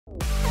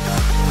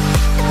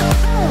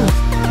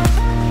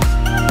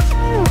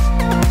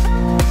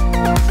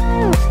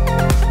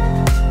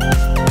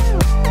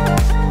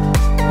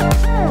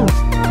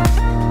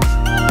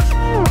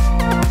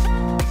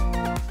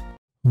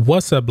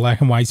What's up,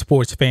 black and white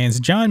sports fans?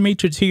 John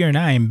Matrix here, and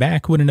I am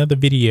back with another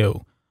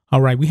video.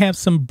 All right, we have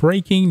some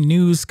breaking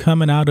news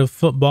coming out of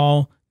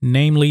football,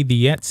 namely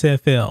the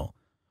XFL.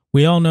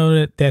 We all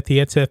know that the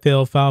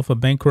XFL filed for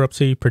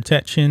bankruptcy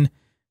protection.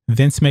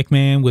 Vince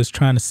McMahon was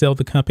trying to sell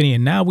the company,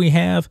 and now we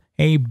have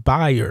a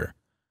buyer.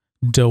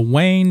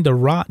 Dwayne "The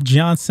Rock"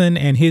 Johnson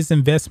and his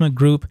investment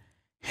group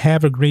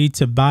have agreed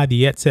to buy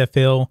the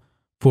XFL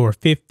for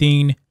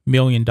 $15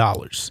 million.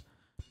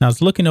 Now, I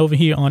was looking over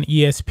here on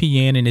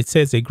ESPN, and it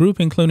says a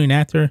group including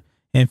actor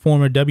and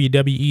former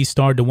WWE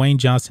star Dwayne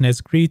Johnson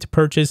has agreed to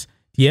purchase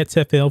the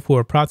XFL for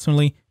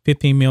approximately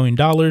 $15 million,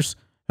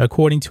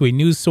 according to a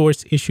news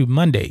source issued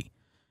Monday.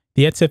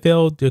 The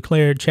XFL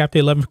declared Chapter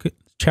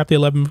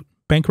 11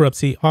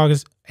 bankruptcy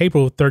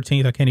April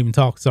 13th. I can't even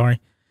talk, sorry.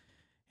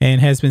 And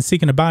has been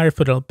seeking a buyer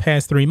for the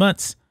past 3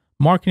 months,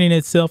 marketing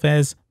itself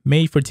as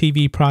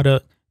made-for-TV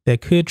product that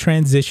could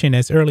transition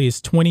as early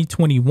as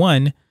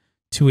 2021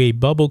 to a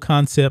bubble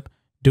concept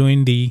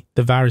during the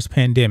virus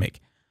pandemic.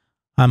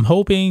 I'm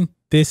hoping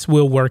this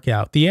will work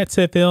out. The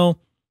XFL,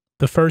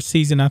 the first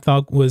season I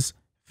thought was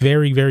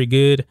very, very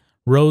good.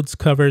 Rhodes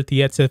covered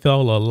the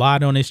XFL a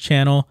lot on his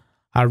channel.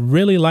 I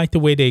really liked the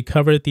way they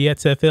covered the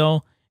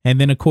XFL.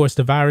 And then, of course,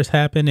 the virus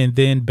happened, and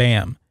then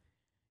bam,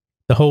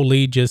 the whole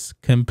league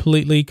just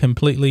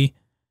completely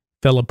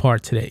fell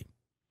apart today.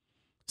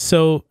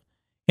 So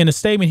in a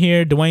statement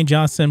here, Dwayne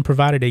Johnson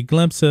provided a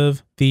glimpse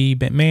of the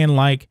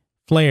McMahon-like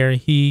flair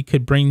he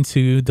could bring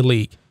to the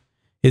league.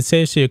 It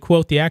says here,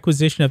 quote, "The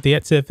acquisition of the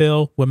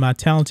XFL with my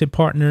talented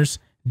partners,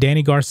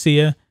 Danny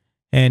Garcia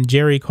and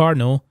Jerry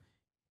Cardinal,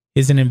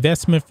 is an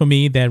investment for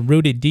me that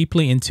rooted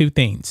deeply in two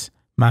things: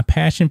 my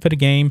passion for the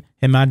game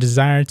and my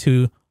desire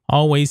to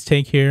always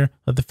take care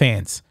of the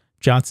fans,"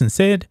 Johnson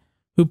said,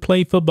 who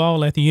played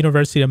football at the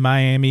University of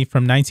Miami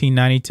from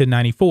 1990 to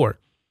 94.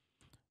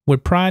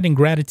 "With pride and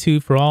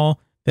gratitude for all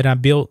that I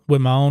built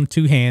with my own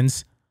two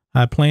hands,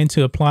 I plan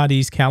to apply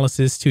these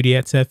calluses to the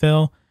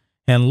XFL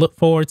and look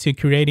forward to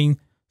creating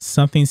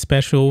something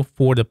special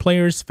for the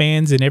players,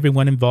 fans, and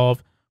everyone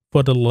involved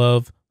for the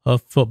love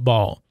of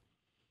football."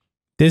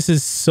 This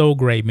is so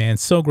great, man.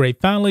 So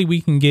great. Finally,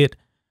 we can get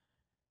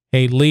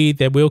a league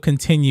that will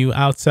continue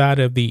outside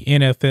of the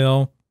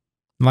NFL.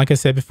 Like I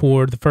said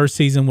before, the first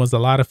season was a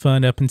lot of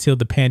fun up until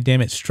the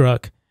pandemic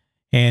struck,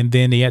 and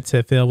then the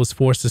XFL was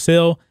forced to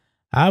sell.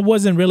 I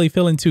wasn't really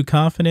feeling too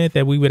confident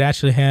that we would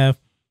actually have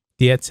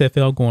the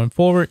XFL going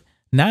forward.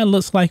 Now it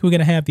looks like we're going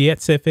to have the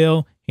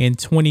XFL in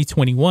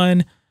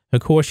 2021.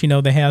 Of course, you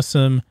know, they have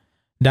some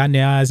dotting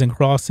the I's and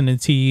crossing the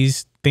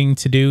T's thing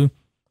to do,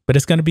 but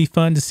it's going to be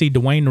fun to see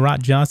Dwayne "The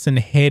Rock" Johnson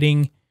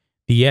heading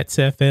the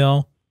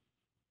XFL.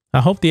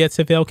 I hope the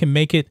XFL can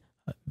make it.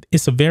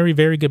 It's a very,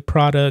 very good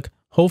product.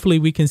 Hopefully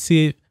we can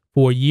see it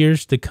for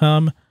years to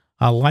come.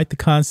 I like the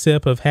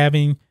concept of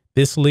having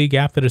this league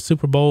after the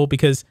Super Bowl,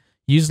 because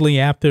usually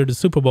after the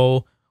Super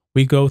Bowl,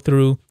 we go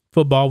through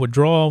football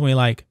withdrawal. We're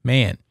like,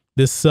 man,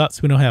 this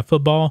sucks. We don't have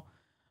football.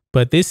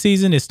 But this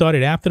season, it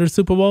started after the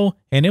Super Bowl,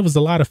 and it was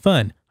a lot of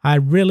fun. I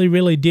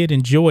really did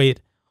enjoy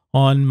it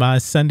on my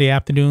Sunday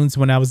afternoons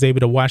when I was able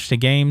to watch the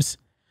games.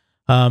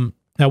 I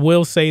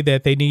will say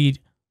that they need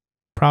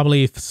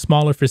probably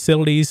smaller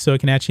facilities so it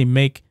can actually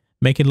make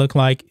it look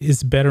like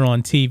it's better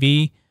on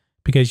TV,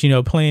 because, you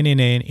know, playing in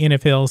an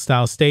NFL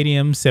style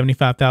stadium,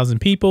 75,000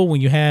 people,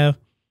 when you have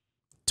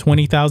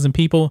 20,000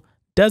 people,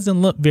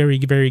 doesn't look very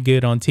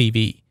good on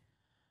TV.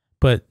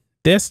 But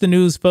that's the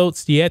news,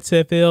 folks. The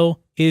XFL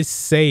is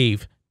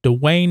saved.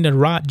 Dwayne "The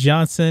Rock"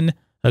 Johnson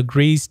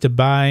agrees to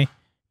buy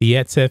the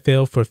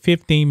XFL for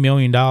 $15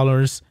 million.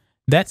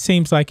 That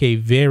seems like a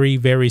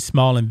very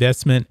small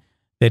investment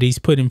that he's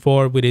putting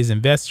forward with his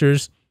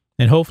investors.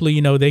 And hopefully,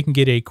 you know, they can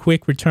get a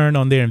quick return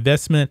on their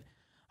investment.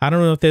 I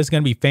don't know if there's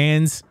going to be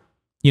fans,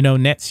 you know,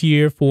 next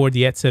year for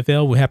the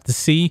XFL. We'll have to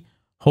see.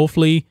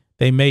 Hopefully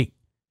they make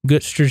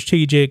good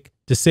strategic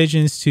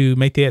decisions to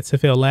make the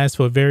XFL last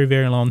for a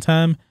very long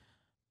time.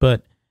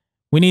 But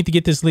we need to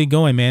get this league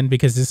going, man,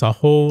 because it's a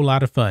whole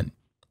lot of fun.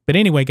 But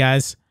anyway,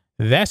 guys,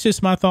 that's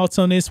just my thoughts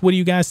on this. What do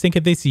you guys think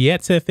of this? The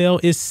XFL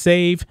is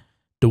saved.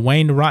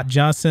 Dwayne "The Rock"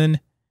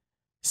 Johnson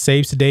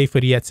saves the day for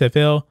the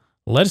XFL.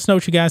 Let us know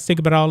what you guys think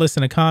about all this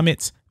in the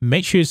comments.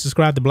 Make sure you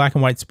subscribe to Black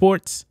and White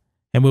Sports,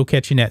 and we'll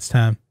catch you next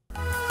time.